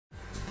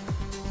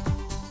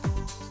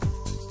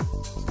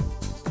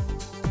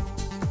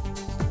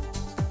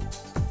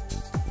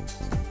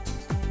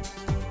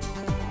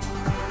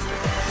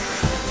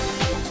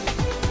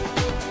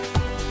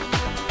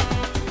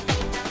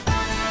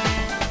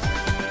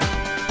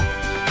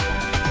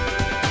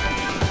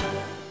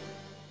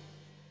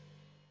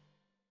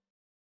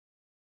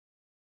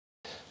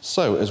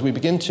So, as we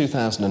begin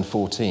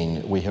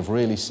 2014, we have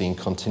really seen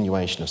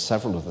continuation of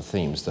several of the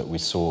themes that we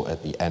saw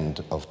at the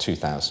end of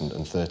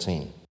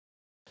 2013.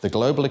 The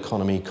global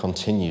economy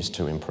continues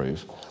to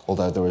improve,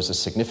 although there is a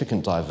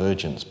significant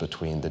divergence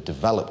between the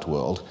developed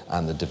world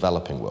and the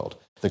developing world.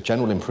 The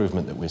general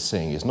improvement that we're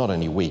seeing is not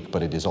only weak,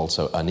 but it is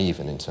also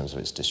uneven in terms of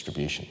its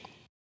distribution.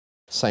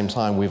 At the same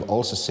time, we've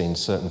also seen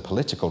certain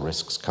political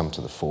risks come to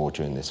the fore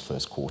during this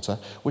first quarter,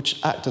 which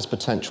act as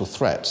potential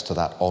threats to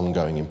that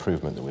ongoing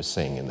improvement that we're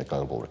seeing in the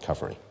global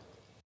recovery.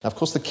 Now, of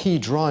course, the key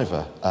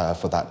driver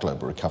for that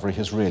global recovery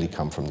has really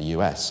come from the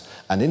US.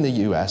 And in the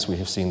US, we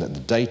have seen that the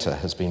data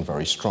has been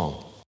very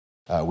strong.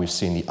 We've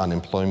seen the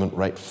unemployment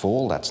rate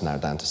fall. That's now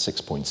down to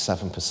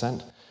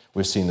 6.7%.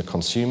 We've seen the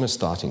consumer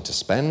starting to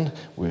spend.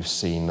 We've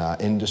seen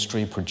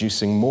industry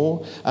producing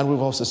more. And we've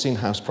also seen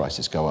house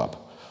prices go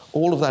up.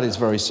 All of that is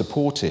very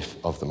supportive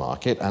of the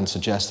market and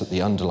suggests that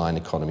the underlying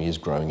economy is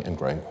growing and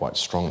growing quite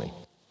strongly.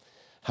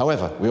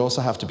 However, we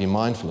also have to be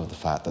mindful of the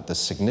fact that the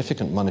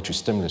significant monetary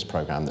stimulus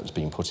program that was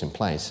being put in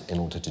place in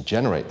order to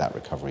generate that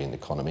recovery in the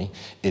economy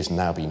is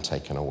now being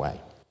taken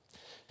away.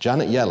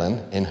 Janet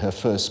Yellen, in her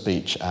first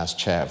speech as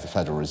chair of the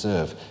Federal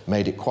Reserve,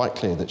 made it quite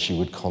clear that she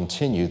would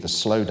continue the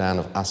slowdown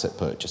of asset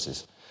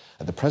purchases.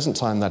 At the present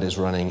time, that is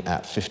running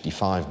at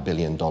 $55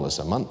 billion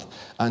a month,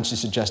 and she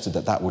suggested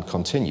that that would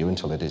continue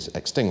until it is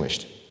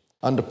extinguished.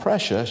 Under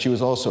pressure, she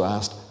was also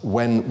asked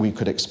when we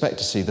could expect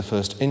to see the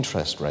first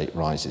interest rate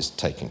rises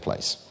taking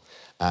place.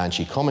 And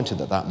she commented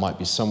that that might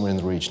be somewhere in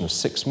the region of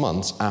 6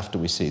 months after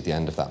we see the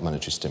end of that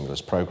monetary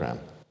stimulus program.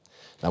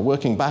 Now,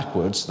 working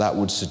backwards, that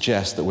would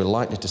suggest that we're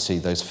likely to see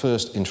those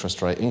first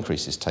interest rate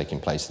increases taking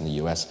place in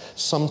the US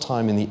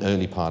sometime in the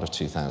early part of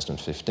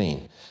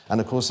 2015.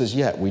 And of course, as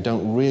yet, we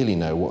don't really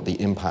know what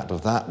the impact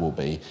of that will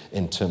be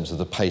in terms of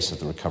the pace of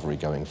the recovery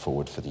going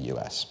forward for the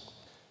US.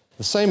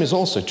 The same is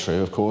also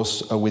true, of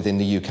course, within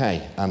the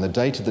UK, and the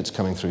data that's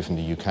coming through from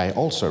the UK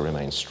also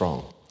remains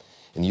strong.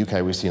 In the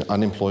UK, we've seen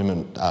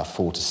unemployment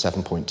fall to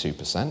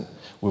 7.2%.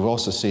 We've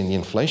also seen the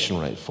inflation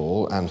rate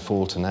fall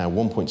to now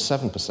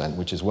 1.7%,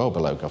 which is well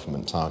below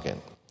government target.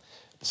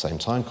 At the same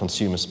time,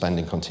 consumer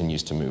spending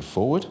continues to move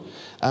forward,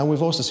 and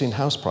we've also seen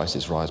house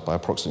prices rise by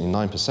approximately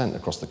 9%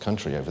 across the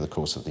country over the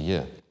course of the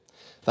year.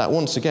 That,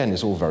 once again,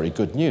 is all very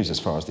good news as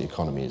far as the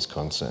economy is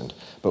concerned,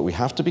 but we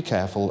have to be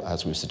careful,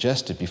 as we've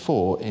suggested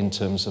before, in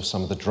terms of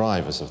some of the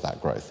drivers of that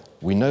growth.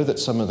 We know that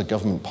some of the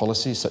government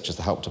policies, such as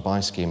the Help to Buy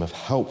scheme, have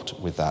helped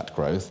with that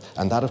growth,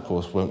 and that, of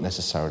course, won't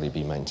necessarily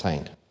be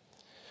maintained.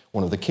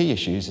 One of the key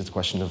issues is the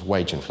question of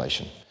wage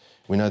inflation.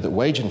 We know that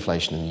wage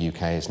inflation in the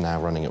UK is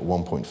now running at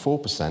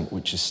 1.4%,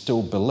 which is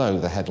still below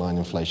the headline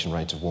inflation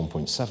rate of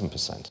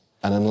 1.7%.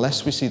 And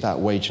unless we see that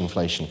wage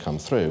inflation come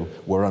through,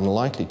 we're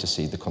unlikely to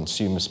see the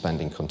consumer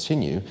spending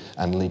continue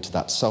and lead to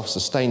that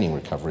self-sustaining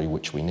recovery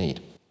which we need.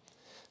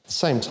 At the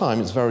same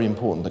time, it's very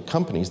important that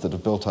companies that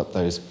have built up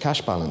those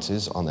cash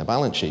balances on their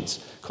balance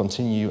sheets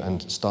continue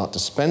and start to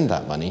spend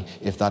that money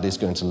if that is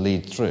going to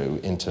lead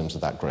through in terms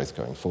of that growth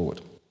going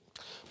forward.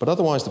 But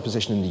otherwise, the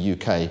position in the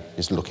UK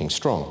is looking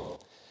strong.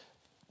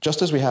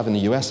 Just as we have in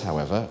the US,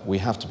 however, we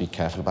have to be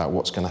careful about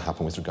what's going to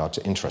happen with regard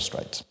to interest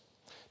rates.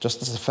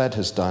 Just as the Fed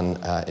has done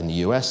in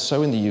the US,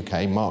 so in the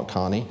UK, Mark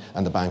Carney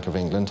and the Bank of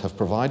England have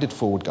provided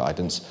forward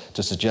guidance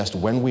to suggest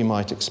when we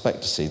might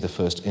expect to see the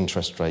first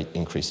interest rate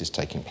increases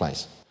taking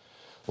place.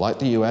 Like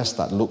the US,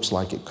 that looks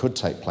like it could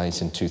take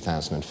place in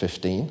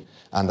 2015,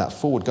 and that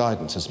forward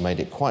guidance has made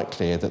it quite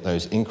clear that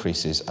those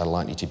increases are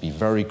likely to be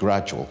very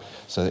gradual,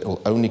 so that it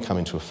will only come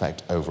into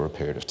effect over a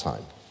period of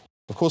time.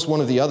 Of course,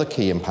 one of the other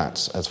key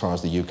impacts as far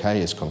as the UK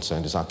is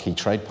concerned is our key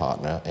trade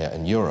partner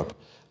in Europe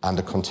and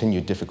the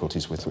continued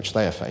difficulties with which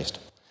they are faced.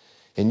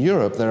 In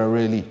Europe, there are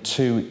really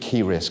two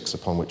key risks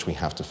upon which we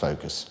have to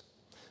focus.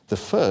 The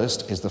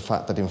first is the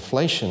fact that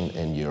inflation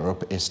in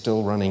Europe is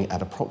still running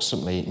at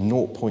approximately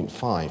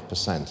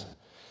 0.5%.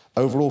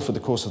 Overall, for the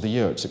course of the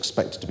year, it's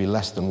expected to be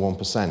less than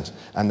 1%,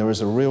 and there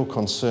is a real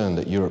concern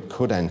that Europe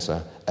could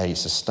enter a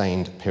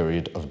sustained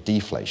period of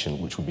deflation,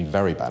 which would be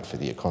very bad for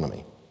the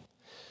economy.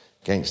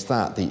 Against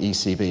that, the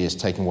ECB is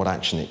taking what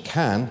action it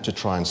can to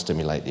try and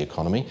stimulate the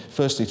economy,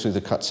 firstly through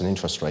the cuts in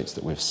interest rates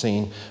that we've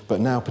seen, but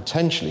now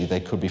potentially they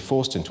could be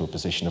forced into a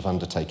position of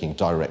undertaking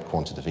direct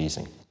quantitative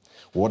easing.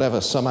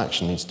 Whatever, some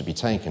action needs to be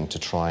taken to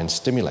try and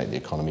stimulate the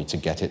economy to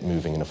get it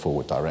moving in a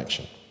forward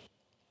direction.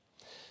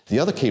 The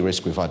other key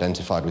risk we've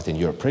identified within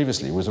Europe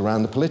previously was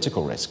around the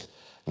political risk.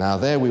 Now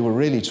there we were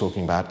really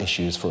talking about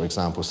issues, for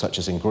example, such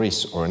as in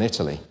Greece or in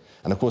Italy.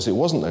 And of course it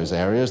wasn't those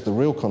areas. The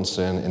real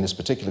concern in this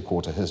particular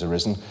quarter has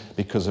arisen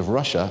because of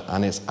Russia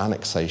and its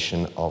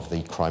annexation of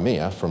the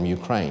Crimea from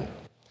Ukraine.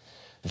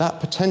 That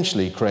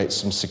potentially creates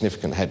some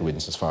significant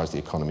headwinds as far as the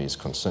economy is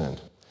concerned.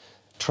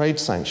 Trade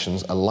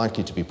sanctions are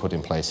likely to be put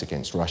in place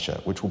against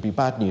Russia, which will be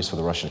bad news for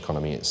the Russian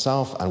economy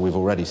itself, and we've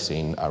already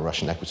seen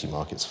Russian equity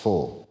markets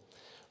fall.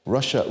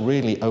 Russia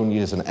really only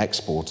is an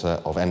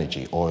exporter of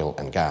energy, oil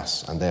and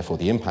gas, and therefore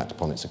the impact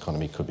upon its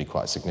economy could be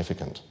quite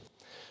significant.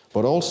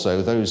 But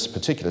also, those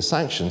particular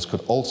sanctions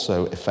could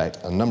also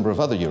affect a number of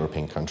other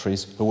European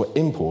countries who are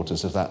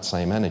importers of that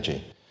same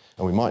energy.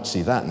 And we might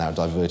see that now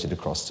diverted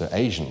across to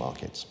Asian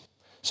markets.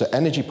 So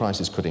energy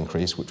prices could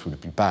increase, which would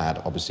be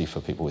bad, obviously,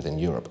 for people within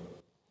Europe.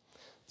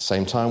 At the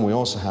same time, we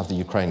also have the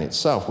Ukraine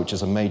itself, which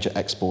is a major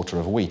exporter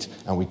of wheat,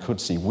 and we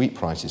could see wheat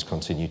prices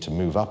continue to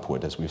move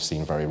upward, as we've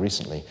seen very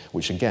recently,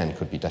 which again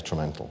could be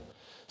detrimental.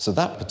 So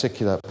that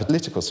particular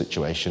political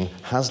situation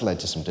has led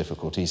to some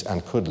difficulties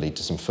and could lead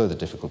to some further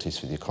difficulties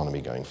for the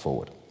economy going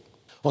forward.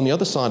 On the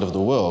other side of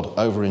the world,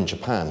 over in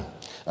Japan,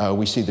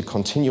 we see the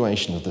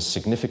continuation of the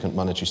significant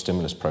monetary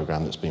stimulus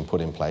program that's been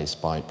put in place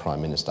by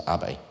Prime Minister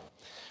Abe.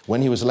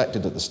 When he was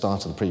elected at the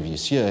start of the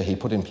previous year, he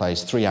put in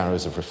place 3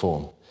 areas of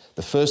reform.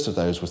 The first of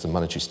those was the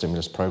monetary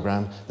stimulus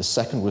program, the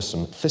second was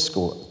some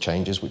fiscal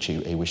changes which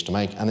he wished to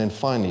make, and then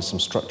finally some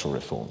structural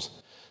reforms.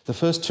 The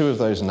first 2 of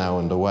those are now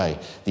underway.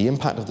 The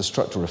impact of the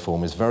structural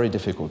reform is very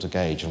difficult to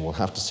gauge, and we'll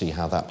have to see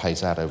how that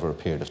pays out over a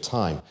period of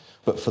time.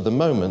 But for the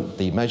moment,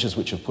 the measures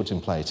which have put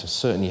in place have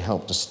certainly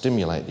helped to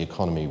stimulate the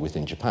economy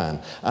within Japan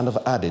and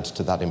have added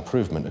to that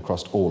improvement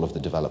across all of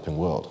the developing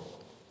world.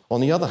 On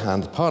the other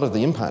hand, part of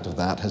the impact of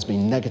that has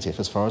been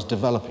negative as far as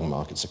developing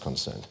markets are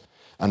concerned.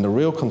 And the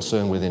real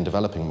concern within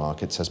developing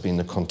markets has been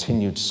the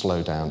continued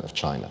slowdown of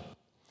China.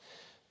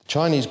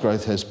 Chinese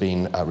growth has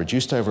been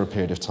reduced over a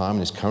period of time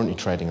and is currently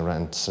trading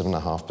around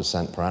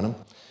 7.5% per annum.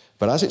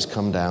 But as it's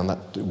come down,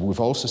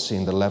 we've also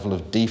seen the level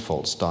of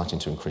default starting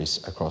to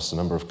increase across a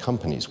number of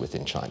companies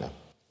within China.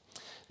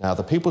 Now,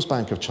 the People's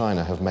Bank of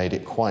China have made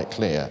it quite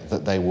clear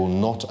that they will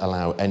not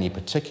allow any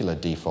particular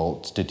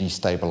defaults to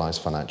destabilize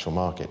financial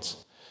markets.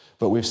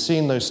 But we've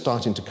seen those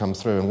starting to come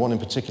through, and one in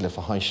particular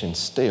for Haishin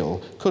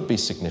Steel could be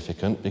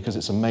significant because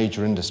it's a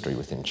major industry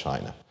within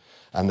China.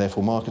 And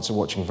therefore, markets are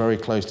watching very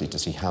closely to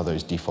see how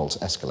those defaults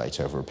escalate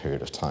over a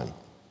period of time.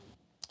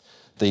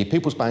 The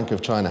People's Bank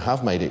of China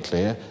have made it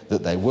clear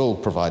that they will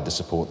provide the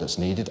support that's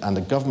needed, and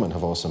the government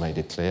have also made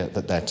it clear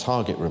that their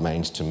target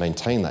remains to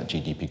maintain that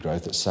GDP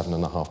growth at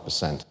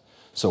 7.5%.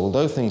 So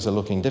although things are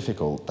looking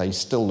difficult, they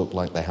still look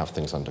like they have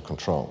things under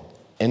control.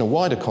 In a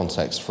wider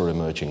context for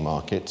emerging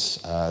markets,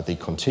 the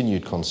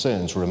continued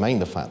concerns remain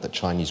the fact that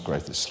Chinese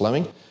growth is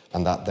slowing,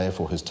 and that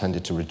therefore has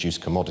tended to reduce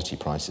commodity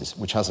prices,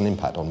 which has an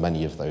impact on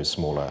many of those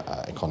smaller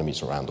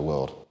economies around the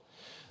world.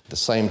 At the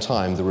same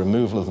time, the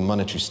removal of the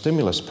monetary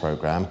stimulus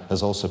program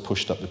has also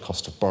pushed up the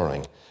cost of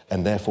borrowing,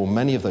 and therefore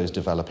many of those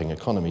developing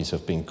economies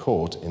have been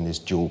caught in this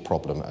dual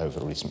problem over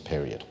the recent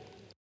period.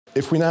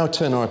 If we now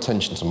turn our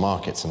attention to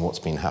markets and what's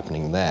been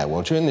happening there,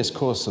 well, during this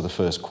course of the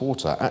first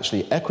quarter,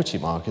 actually equity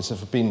markets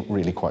have been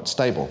really quite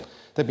stable.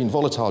 They've been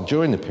volatile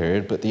during the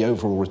period, but the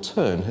overall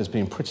return has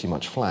been pretty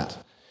much flat.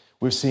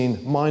 We've seen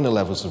minor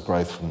levels of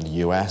growth from the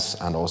US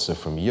and also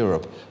from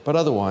Europe, but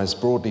otherwise,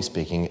 broadly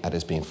speaking, it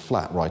has been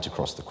flat right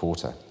across the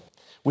quarter.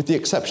 With the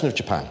exception of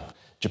Japan.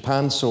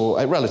 Japan saw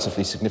a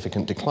relatively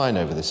significant decline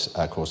over this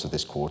course of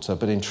this quarter,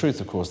 but in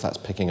truth, of course, that's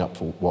picking up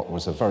for what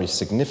was a very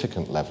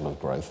significant level of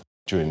growth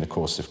during the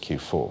course of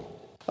Q4.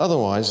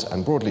 Otherwise,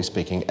 and broadly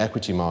speaking,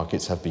 equity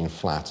markets have been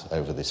flat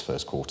over this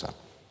first quarter.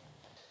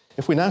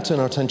 If we now turn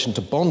our attention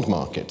to bond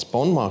markets,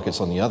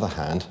 on the other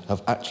hand,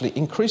 have actually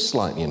increased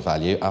slightly in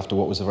value after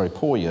what was a very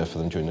poor year for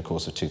them during the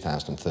course of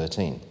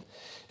 2013.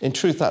 In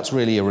truth, that's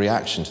really a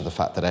reaction to the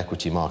fact that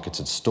equity markets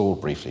had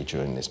stalled briefly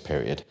during this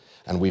period,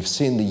 and we've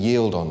seen the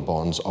yield on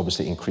bonds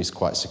obviously increase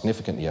quite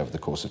significantly over the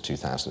course of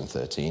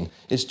 2013.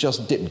 It's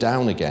just dipped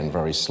down again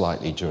very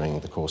slightly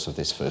during the course of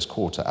this first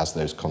quarter as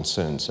those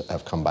concerns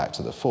have come back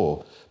to the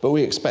fore, but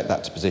we expect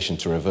that position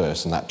to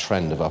reverse and that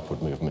trend of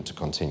upward movement to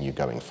continue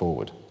going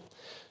forward.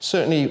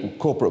 Certainly,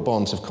 corporate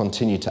bonds have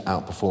continued to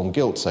outperform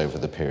gilts over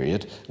the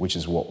period, which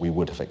is what we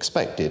would have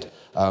expected,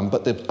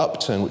 but the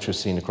upturn which we've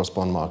seen across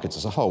bond markets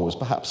as a whole was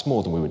perhaps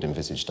more than we would have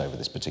envisaged over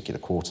this particular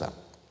quarter.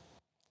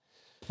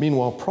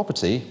 Meanwhile,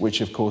 property, which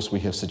of course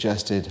we have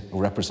suggested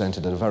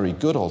represented a very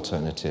good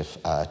alternative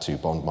to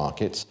bond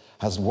markets,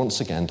 has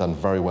once again done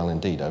very well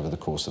indeed over the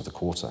course of the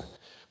quarter.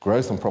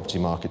 Growth on property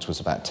markets was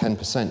about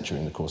 10%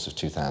 during the course of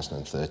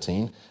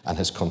 2013 and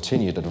has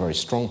continued at a very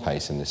strong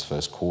pace in this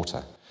first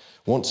quarter.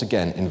 Once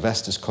again,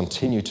 investors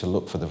continue to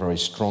look for the very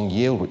strong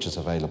yield which is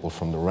available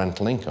from the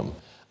rental income,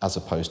 as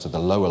opposed to the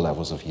lower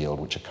levels of yield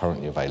which are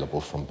currently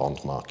available from bond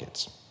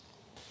markets.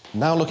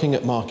 Now looking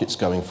at markets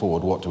going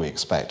forward, what do we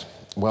expect?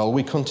 Well,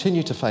 we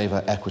continue to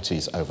favour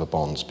equities over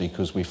bonds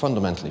because we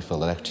fundamentally feel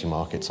that equity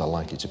markets are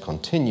likely to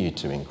continue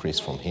to increase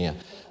from here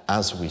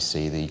as we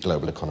see the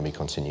global economy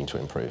continuing to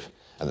improve.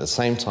 At the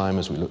same time,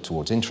 as we look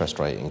towards interest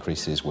rate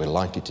increases, we're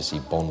likely to see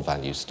bond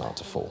values start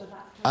to fall.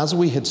 As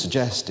we had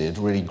suggested,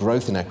 really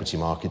growth in equity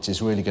markets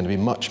is really going to be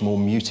much more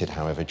muted,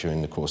 however,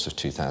 during the course of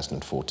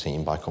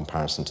 2014 by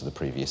comparison to the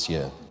previous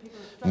year.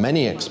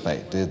 Many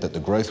expected that the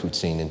growth we'd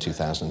seen in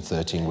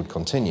 2013 would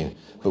continue,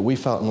 but we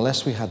felt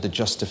unless we had the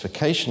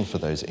justification for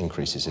those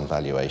increases in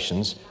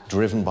valuations,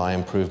 driven by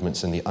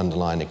improvements in the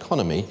underlying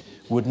economy,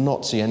 would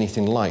not see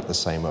anything like the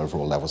same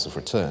overall levels of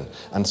return.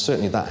 And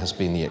certainly that has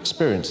been the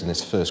experience in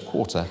this first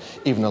quarter,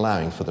 even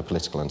allowing for the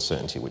political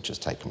uncertainty which has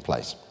taken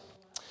place.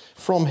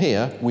 From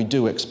here, we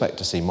do expect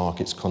to see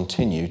markets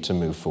continue to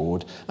move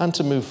forward and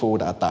to move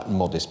forward at that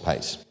modest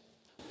pace.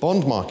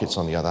 Bond markets,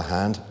 on the other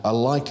hand, are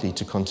likely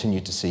to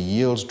continue to see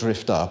yields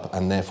drift up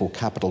and therefore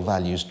capital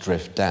values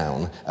drift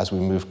down as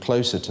we move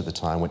closer to the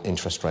time when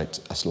interest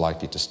rates are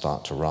likely to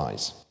start to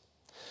rise.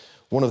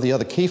 One of the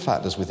other key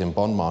factors within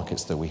bond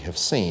markets that we have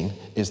seen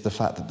is the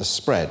fact that the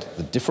spread,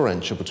 the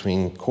differential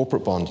between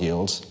corporate bond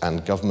yields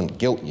and government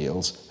gilt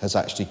yields, has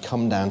actually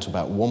come down to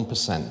about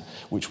 1%,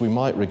 which we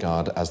might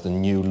regard as the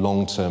new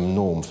long-term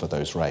norm for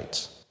those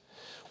rates.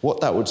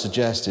 What that would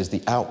suggest is the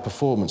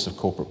outperformance of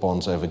corporate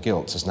bonds over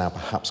gilts has now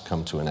perhaps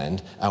come to an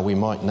end, and we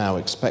might now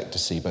expect to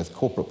see both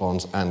corporate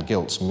bonds and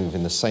gilts move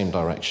in the same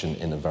direction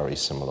in a very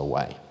similar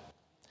way.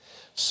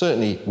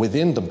 Certainly,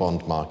 within the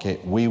bond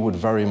market, we would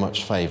very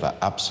much favour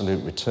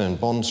absolute return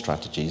bond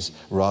strategies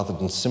rather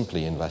than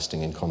simply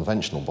investing in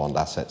conventional bond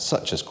assets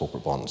such as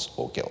corporate bonds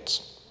or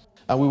gilts.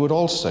 And we would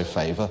also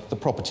favour the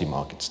property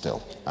market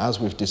still. As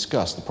we've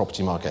discussed, the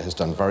property market has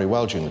done very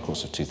well during the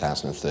course of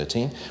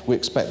 2013. We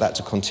expect that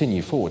to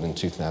continue forward in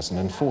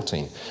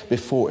 2014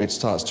 before it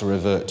starts to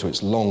revert to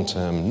its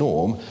long-term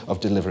norm of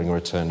delivering a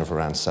return of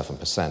around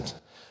 7%.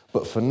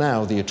 But for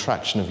now, the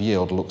attraction of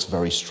yield looks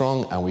very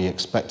strong, and we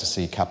expect to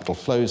see capital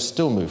flows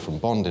still move from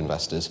bond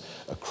investors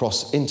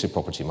across into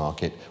property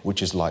market,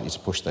 which is likely to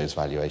push those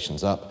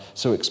valuations up.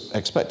 So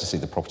expect to see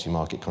the property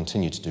market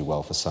continue to do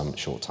well for some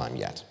short time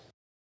yet.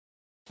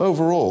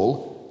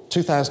 Overall,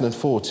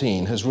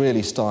 2014 has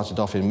really started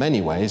off in many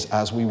ways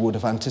as we would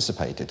have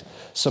anticipated.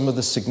 Some of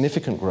the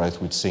significant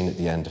growth we'd seen at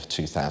the end of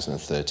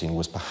 2013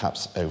 was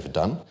perhaps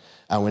overdone,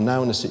 and we're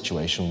now in a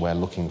situation where,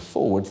 looking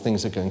forward,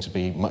 things are going to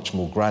be much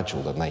more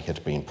gradual than they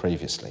had been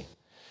previously.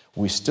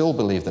 We still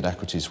believe that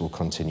equities will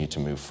continue to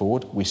move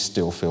forward. We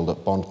still feel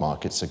that bond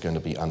markets are going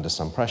to be under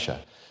some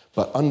pressure.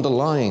 But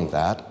underlying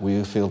that,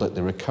 we feel that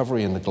the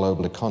recovery in the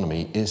global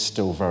economy is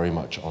still very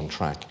much on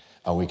track,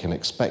 and we can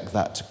expect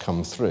that to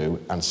come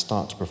through and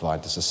start to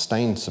provide the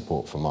sustained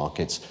support for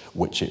markets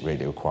which it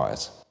really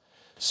requires.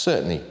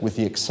 Certainly, with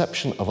the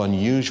exception of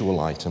unusual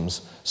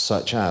items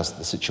such as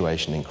the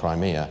situation in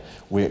Crimea,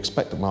 we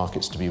expect the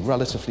markets to be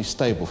relatively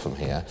stable from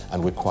here,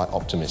 and we're quite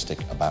optimistic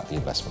about the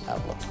investment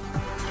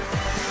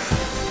outlook.